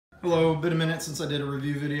Hello, been a minute since I did a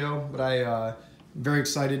review video, but I'm very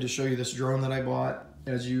excited to show you this drone that I bought.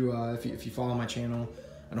 As you, if you follow my channel,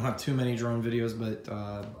 I don't have too many drone videos, but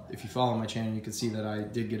if you follow my channel, you can see that I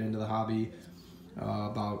did get into the hobby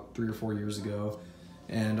about 3 or 4 years ago.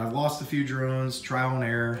 And I've lost a few drones, trial and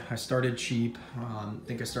error. I started cheap. I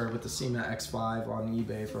think I started with the SEMA X5 on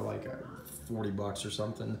eBay for like 40 bucks or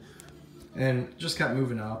something, and just kept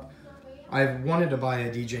moving up. I wanted to buy a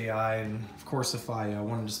DJI, and of course if I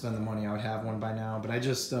wanted to spend the money, I would have one by now, but I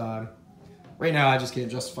just, right now I just can't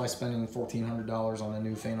justify spending $1,400 on a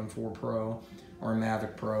new Phantom 4 Pro or a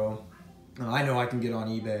Mavic Pro. I know I can get on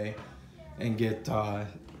eBay and get a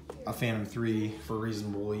Phantom 3 for a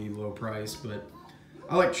reasonably low price, but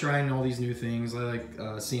I like trying all these new things. I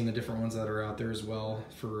like seeing the different ones that are out there as well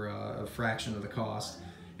for a fraction of the cost.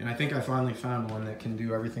 And I think I finally found one that can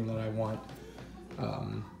do everything that I want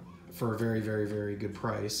for a very, very, very good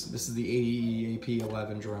price. This is the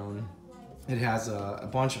AP11 drone. It has a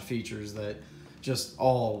bunch of features that just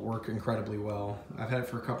all work incredibly well. I've had it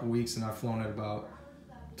for a couple weeks and I've flown it about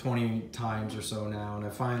 20 times or so now, and I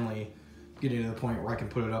finally getting to the point where I can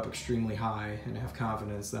put it up extremely high and have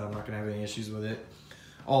confidence that I'm not going to have any issues with it.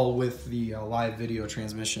 All with the live video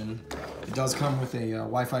transmission. It does come with a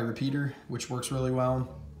Wi-Fi repeater, which works really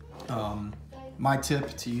well. My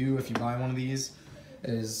tip to you if you buy one of these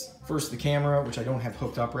is first the camera, which I don't have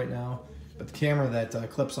hooked up right now, but the camera that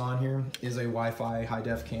clips on here is a Wi-Fi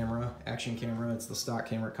high-def camera, action camera. It's the stock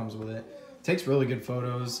camera, it comes with it. It takes really good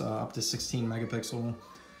photos, up to 16 megapixel, and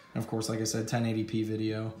of course, like I said, 1080p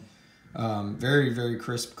video. Very, very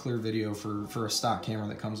crisp, clear video for a stock camera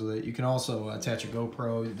that comes with it. You can also attach a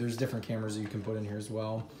GoPro. There's different cameras that you can put in here as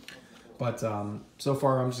well. But so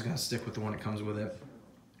far, I'm just gonna stick with the one that comes with it.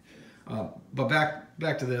 But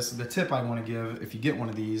back to this, the tip I want to give if you get one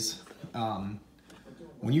of these,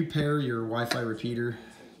 when you pair your Wi-Fi repeater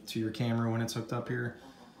to your camera when it's hooked up here,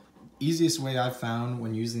 easiest way I've found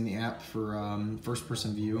when using the app for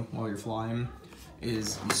first-person view while you're flying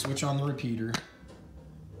is you switch on the repeater,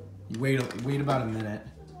 you wait about a minute,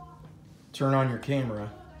 turn on your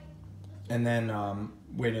camera, and then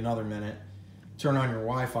wait another minute, turn on your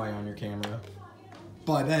Wi-Fi on your camera.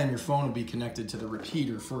 By then, your phone will be connected to the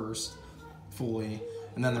repeater first, fully,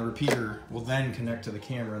 and then the repeater will then connect to the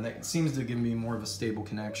camera, and that seems to give me more of a stable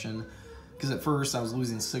connection, because at first I was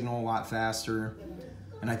losing signal a lot faster,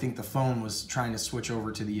 and I think the phone was trying to switch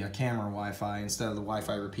over to the camera Wi-Fi instead of the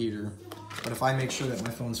Wi-Fi repeater. But if I make sure that my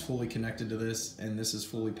phone's fully connected to this, and this is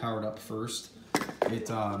fully powered up first,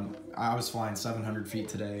 I was flying 700 feet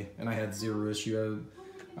today, and I had zero issue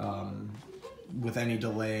with any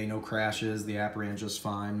delay, no crashes. The app ran just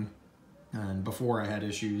fine. And before I had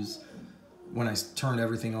issues, when I turned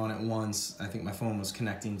everything on at once, I think my phone was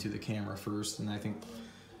connecting to the camera first, and I think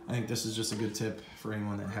this is just a good tip for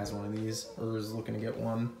anyone that has one of these or is looking to get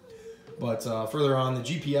one. But further on, the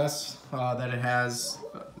GPS that it has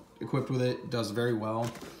equipped with it does very well.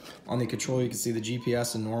 On the control, you can see the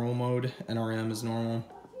GPS in normal mode, NRM is normal.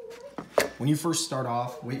 When you first start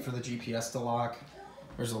off, wait for the GPS to lock.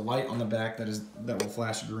 There's a light on the back that will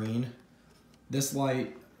flash green. This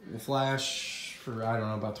light will flash for, I don't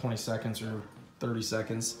know, about 20 seconds or 30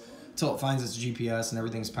 seconds until it finds its GPS and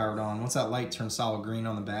everything's powered on. Once that light turns solid green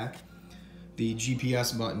on the back, the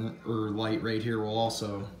GPS button or light right here will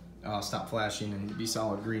also stop flashing and be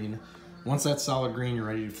solid green. Once that's solid green, you're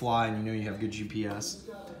ready to fly and you know you have good GPS.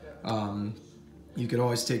 You could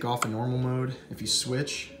always take off in normal mode if you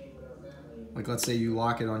switch. Like let's say you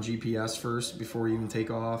lock it on GPS first before you even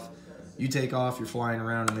take off. You take off, you're flying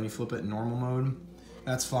around, and then you flip it in normal mode.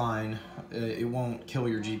 That's fine. It won't kill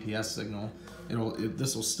your GPS signal.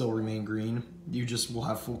 This will still remain green. You just will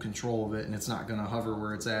have full control of it, and it's not gonna hover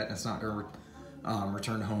where it's at, and it's not gonna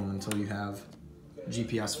return home until you have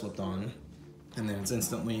GPS flipped on. And then it's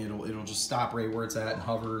instantly, it'll just stop right where it's at and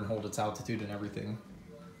hover and hold its altitude and everything.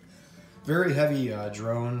 Very heavy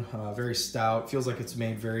drone, very stout. Feels like it's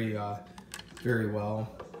made very well.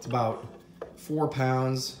 It's about 4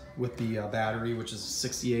 pounds with the battery, which is a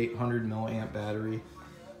 6800 milliamp battery.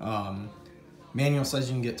 Manual says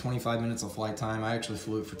you can get 25 minutes of flight time. I actually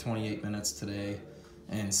flew it for 28 minutes today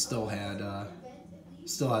and still had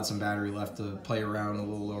some battery left to play around a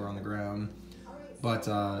little lower on the ground. But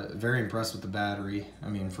very impressed with the battery. I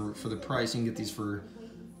mean, for the price, you can get these for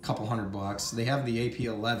a couple $100. They have the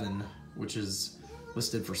AP11, which is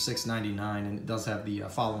listed for $6.99, and it does have the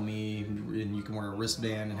follow me, and you can wear a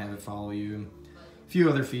wristband and have it follow you. A few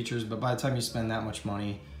other features, but by the time you spend that much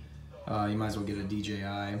money, you might as well get a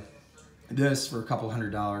DJI. This for a couple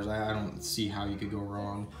 $100, I don't see how you could go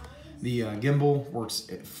wrong. The gimbal works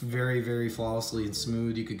very, very flawlessly and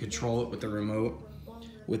smooth. You could control it with the remote.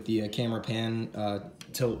 with the camera pan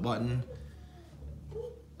tilt button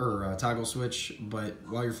or toggle switch, but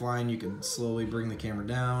while you're flying you can slowly bring the camera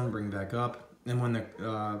down, bring it back up, and when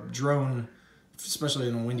the drone, especially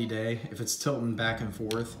on a windy day, if it's tilting back and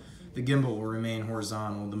forth, the gimbal will remain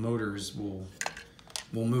horizontal. The motors will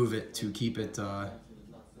move it to keep it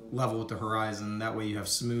level with the horizon. That way you have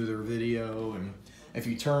smoother video. And if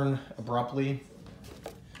you turn abruptly,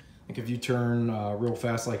 like if you turn real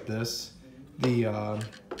fast like this, the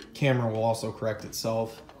camera will also correct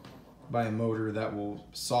itself by a motor that will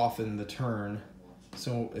soften the turn.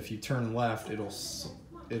 So if you turn left,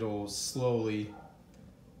 it'll slowly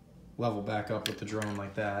level back up with the drone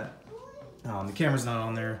like that. The camera's not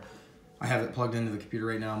on there. I have it plugged into the computer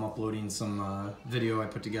right now. I'm uploading some video I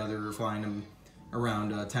put together flying them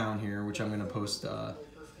around town here, which I'm going to post.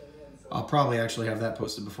 I'll probably actually have that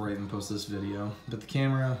posted before I even post this video. But the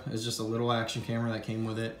camera is just a little action camera that came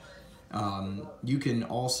with it. You can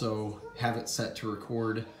also have it set to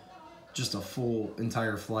record just a full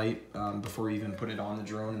entire flight before you even put it on the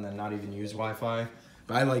drone, and then not even use Wi-Fi.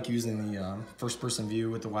 But I like using the first-person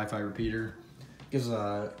view with the Wi-Fi repeater. It gives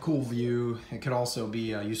a cool view. It could also be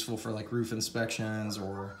useful for like roof inspections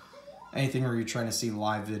or anything where you're trying to see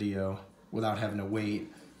live video without having to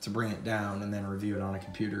wait to bring it down and then review it on a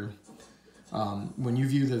computer. When you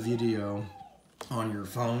view the video on your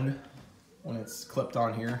phone, when it's clipped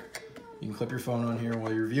on here, you can clip your phone on here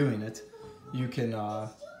while you're viewing it. You can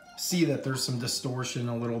see that there's some distortion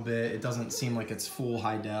a little bit. It doesn't seem like it's full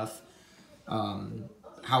high def.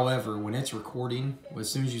 However, when it's recording,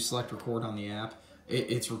 as soon as you select record on the app,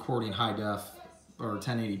 it's recording high def or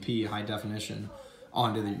 1080p high definition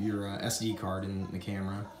onto your SD card in the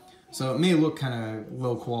camera. So it may look kind of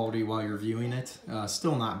low quality while you're viewing it.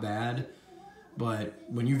 Still not bad, but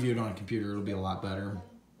when you view it on a computer, it'll be a lot better.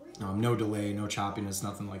 No delay, no choppiness,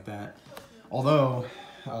 nothing like that. Although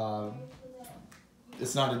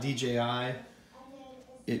it's not a DJI,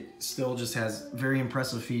 it still just has very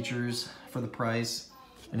impressive features for the price.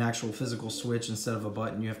 An actual physical switch instead of a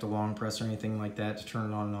button you have to long press or anything like that to turn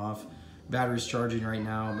it on and off. Battery's charging right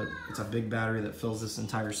now, but it's a big battery that fills this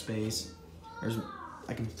entire space.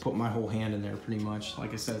 I can put my whole hand in there pretty much.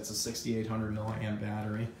 Like I said, it's a 6,800 milliamp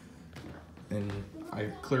battery, and I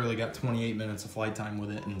clearly got 28 minutes of flight time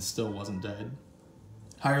with it and still wasn't dead.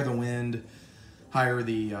 Higher the wind, higher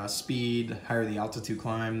the speed, higher the altitude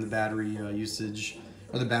climb, the battery usage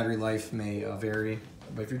or the battery life may vary.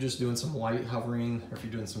 But if you're just doing some light hovering, or if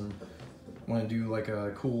you're doing want to do like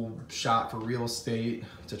a cool shot for real estate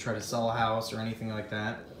to try to sell a house or anything like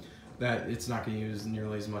that, it's not going to use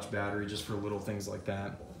nearly as much battery just for little things like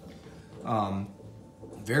that.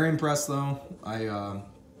 Very impressed though. I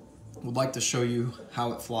would like to show you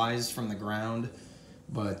how it flies from the ground,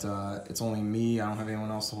 but it's only me. I don't have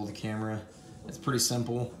anyone else to hold the camera. It's pretty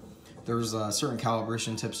simple. There's certain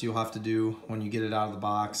calibration tips you'll have to do when you get it out of the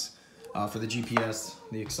box. For the GPS,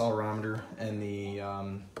 the accelerometer, and the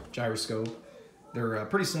gyroscope. They're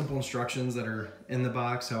pretty simple instructions that are in the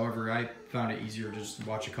box. However, I found it easier to just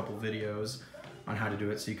watch a couple videos on how to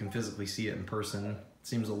do it so you can physically see it in person. It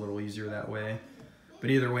seems a little easier that way. But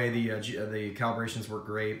either way, the calibrations work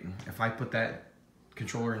great. If I put that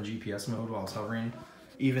controller in GPS mode while I was hovering,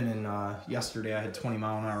 even in yesterday I had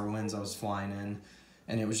 20-mile-an-hour winds I was flying in,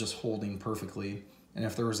 and it was just holding perfectly. And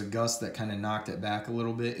if there was a gust that kind of knocked it back a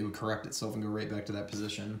little bit, it would correct itself and go right back to that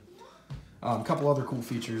position. A couple other cool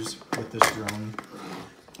features with this drone.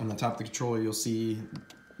 On the top of the controller, you'll see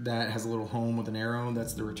that has a little home with an arrow.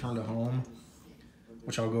 That's the return to home,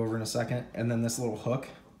 which I'll go over in a second. And then this little hook,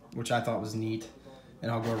 which I thought was neat, and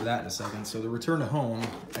I'll go over that in a second. So the return to home,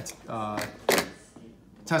 I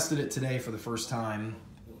tested it today for the first time.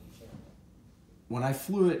 When I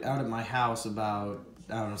flew it out at my house about,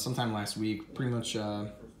 I don't know, sometime last week, pretty much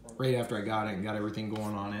right after I got it and got everything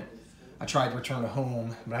going on it, I tried return to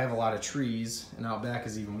home, but I have a lot of trees, and out back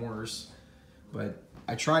is even worse. But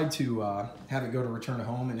I tried to have it go to return to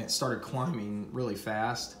home, and it started climbing really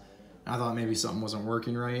fast. I thought maybe something wasn't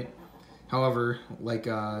working right. However, like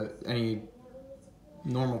any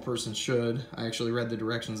normal person should, I actually read the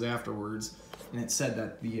directions afterwards, and it said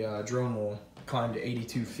that the drone will climb to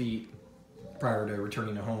 82 feet prior to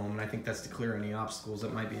returning to home, and I think that's to clear any obstacles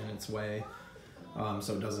that might be in its way,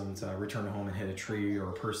 so it doesn't return to home and hit a tree or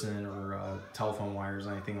a person or telephone wires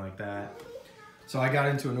or anything like that. So I got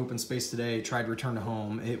into an open space today, tried return to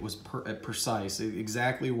home. It was precise,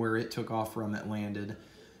 exactly where it took off from, it landed.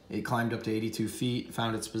 It climbed up to 82 feet,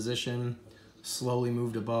 found its position, slowly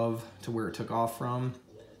moved above to where it took off from,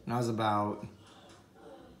 and I was about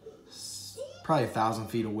probably 1,000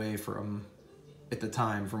 feet away from, at the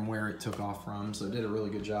time, from where it took off from, so it did a really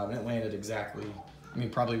good job, and it landed exactly I mean,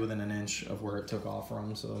 probably within an inch of where it took off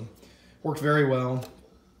from. So worked very well.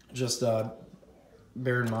 Just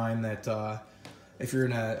bear in mind that if you're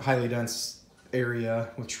in a highly dense area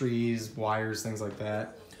with trees, wires, things like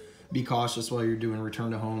that, be cautious while you're doing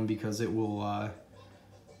return to home, because it will,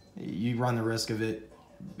 you run the risk of it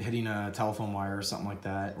hitting a telephone wire or something like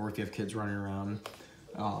that, or if you have kids running around.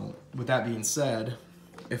 With that being said,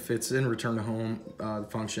 if it's in return to home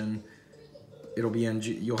function, it'll be in,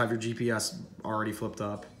 you'll have your GPS already flipped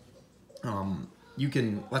up. You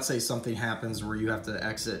can, let's say something happens where you have to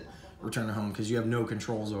exit return to home because you have no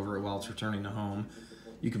controls over it while it's returning to home.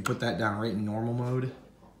 You can put that down right in normal mode,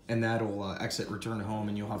 and that'll exit return to home,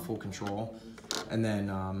 and you'll have full control. And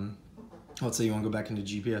then let's say you want to go back into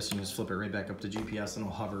GPS, you can just flip it right back up to GPS and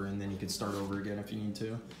it'll hover, and then you can start over again if you need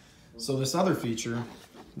to. So this other feature,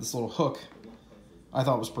 this little hook, I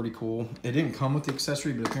thought was pretty cool. It didn't come with the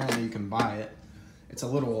accessory, but apparently you can buy it. It's a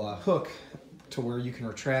little hook to where you can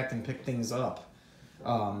retract and pick things up.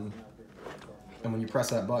 And when you press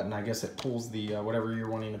that button, I guess it pulls the whatever you're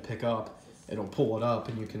wanting to pick up. It'll pull it up,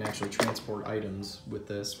 and you can actually transport items with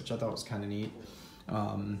this, which I thought was kind of neat.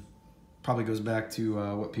 Probably goes back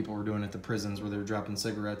to what people were doing at the prisons, where they're dropping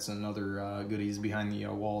cigarettes and other goodies behind the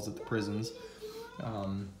walls at the prisons.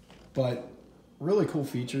 But really cool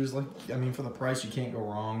features. Like, I mean, for the price, you can't go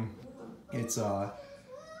wrong. It's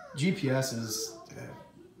GPS is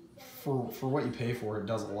for what you pay for. It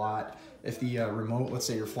does a lot. If the remote, let's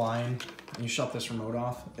say you're flying and you shut this remote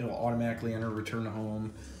off, it'll automatically enter return to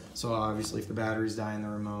home. So obviously, if the batteries die in the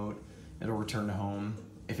remote, it'll return to home.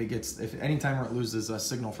 If anytime where it loses a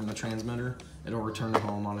signal from the transmitter, it'll return to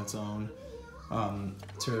home on its own,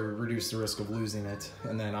 to reduce the risk of losing it,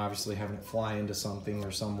 and then obviously having it fly into something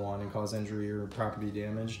or someone and cause injury or property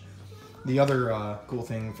damage. The other cool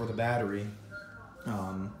thing for the battery,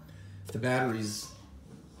 if the battery's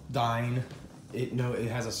dying, it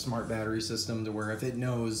has a smart battery system to where if it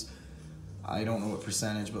knows, I don't know what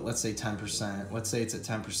percentage, but let's say 10%. Let's say it's at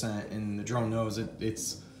 10%, and the drone knows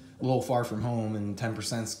it's a little far from home, and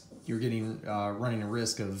 10% you're getting running a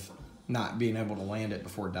risk of not being able to land it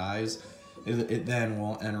before it dies. It then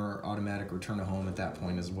will enter automatic return to home at that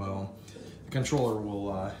point as well. The controller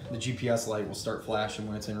will, the GPS light will start flashing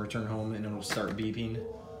when it's in return home, and it'll start beeping.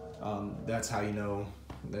 That's how you know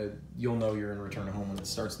that you'll know you're in return to home when it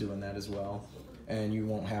starts doing that as well. And you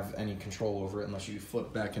won't have any control over it unless you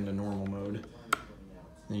flip back into normal mode.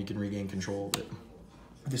 Then you can regain control of it.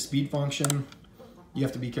 The speed function, you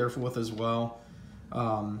have to be careful with as well.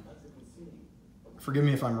 Forgive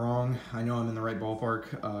me if I'm wrong. I know I'm in the right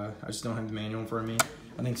ballpark. I just don't have the manual in front of me.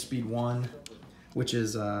 I think speed 1, which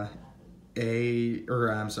is E,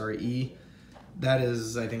 that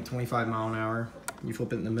is, I think, 25 mile an hour. You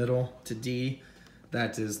flip it in the middle to D,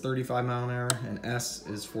 that is 35 mile an hour, and S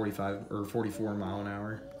is 45 or 44 mile an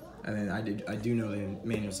hour. And then I do know the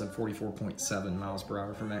manual said 44.7 miles per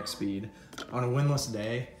hour for max speed. On a windless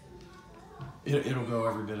day, it'll go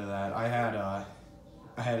every bit of that. I had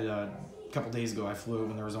a couple days ago, I flew it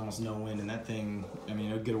when there was almost no wind, and that thing, I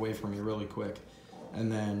mean, it'll get away from you really quick. And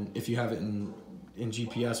then if you have it in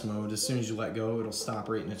GPS mode, as soon as you let go, it'll stop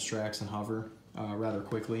right in its tracks and hover rather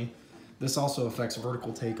quickly. This also affects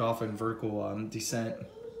vertical takeoff and vertical descent,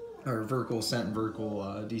 or vertical ascent and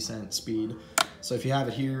vertical descent speed. So if you have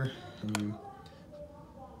it here and you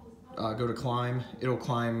go to climb, it'll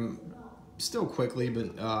climb still quickly,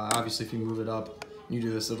 but obviously if you move it up and you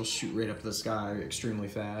do this, it'll shoot right up to the sky extremely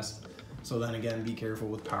fast. So then again, be careful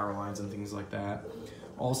with power lines and things like that.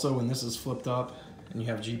 Also, when this is flipped up and you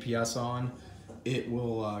have GPS on, it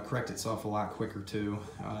will correct itself a lot quicker too,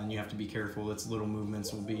 and you have to be careful. Its little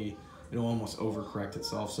movements it'll almost overcorrect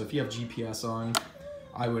itself. So if you have GPS on,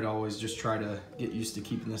 I would always just try to get used to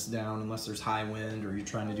keeping this down unless there's high wind or you're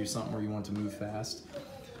trying to do something where you want to move fast.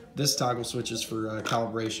 This toggle switch is for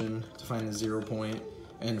calibration to find the 0 point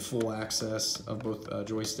and full access of both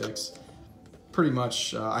joysticks. Pretty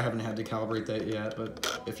much, I haven't had to calibrate that yet,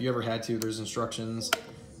 but if you ever had to, there's instructions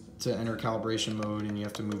to enter calibration mode, and you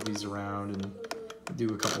have to move these around and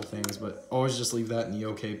do a couple things, but always just leave that in the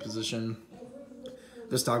OK position.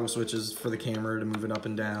 This toggle switch is for the camera to move it up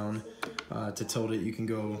and down. To tilt it, you can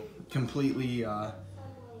go completely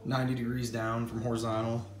 90 degrees down from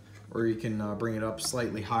horizontal, or you can bring it up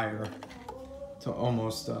slightly higher to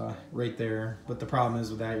almost right there. But the problem is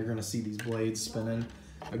with that, you're going to see these blades spinning.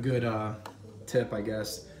 A good tip, I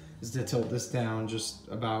guess, is to tilt this down just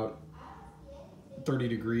about 30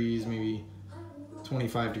 degrees, maybe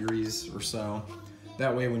 25 degrees or so.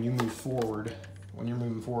 That way when you move forward,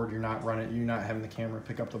 you're not having the camera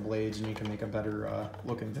pick up the blades, and you can make a better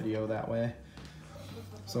looking video that way.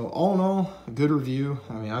 So all in all, a good review.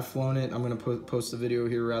 I mean, I've flown it. I'm gonna post a video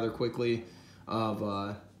here rather quickly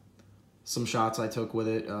of some shots I took with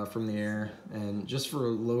it from the air. And just for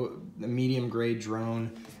a medium grade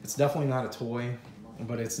drone, it's definitely not a toy,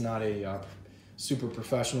 but it's not a super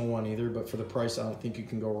professional one either. But for the price, I don't think you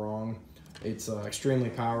can go wrong. It's extremely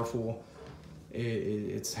powerful.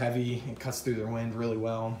 It's heavy. It cuts through the wind really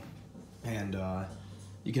well, and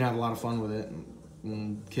you can have a lot of fun with it.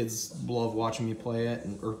 And kids love watching me play it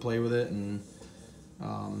or play with it, and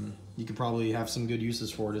you could probably have some good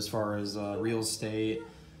uses for it as far as real estate.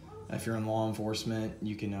 If you're in law enforcement,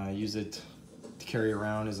 you can use it to carry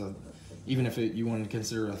around as even if you want to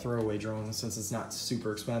consider it a throwaway drone, since it's not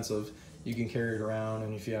super expensive, you can carry it around.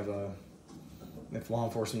 And if you have if law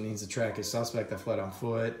enforcement needs to track a suspect that fled on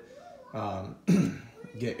foot,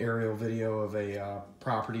 get aerial video of a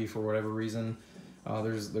property for whatever reason,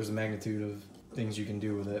 there's a magnitude of things you can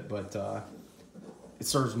do with it, but it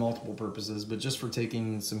serves multiple purposes. But just for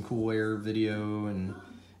taking some cool air video, and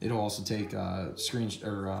it'll also take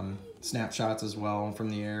snapshots as well from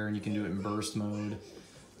the air, and you can do it in burst mode,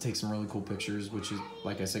 take some really cool pictures, which is,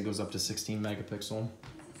 like I said, goes up to 16 megapixel.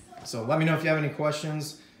 So let me know if you have any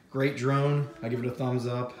questions. Great drone. I give it a thumbs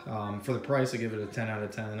up. For the price, I give it a 10 out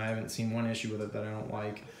of 10. I haven't seen one issue with it that I don't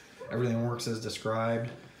like. Everything works as described.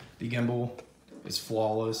 The gimbal is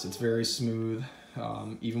flawless. It's very smooth.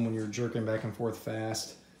 Even when you're jerking back and forth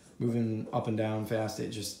fast, moving up and down fast, it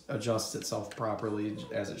just adjusts itself properly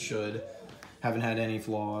as it should. Haven't had any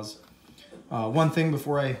flaws. One thing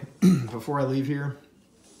before I leave here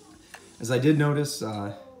is I did notice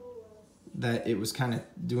that it was kind of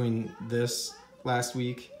doing this last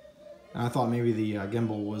week. And I thought maybe the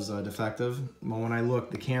gimbal was defective. Well, when I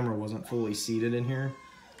looked, the camera wasn't fully seated in here.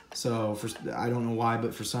 So I don't know why,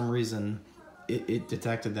 but for some reason it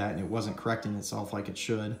detected that, and it wasn't correcting itself like it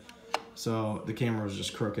should. So the camera was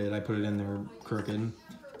just crooked. I put it in there crooked.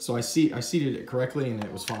 So I seated it correctly, and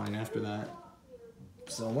it was fine after that.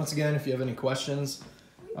 So once again, if you have any questions,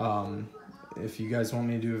 if you guys want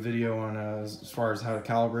me to do a video on as far as how to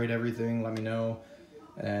calibrate everything, let me know.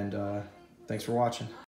 And thanks for watching.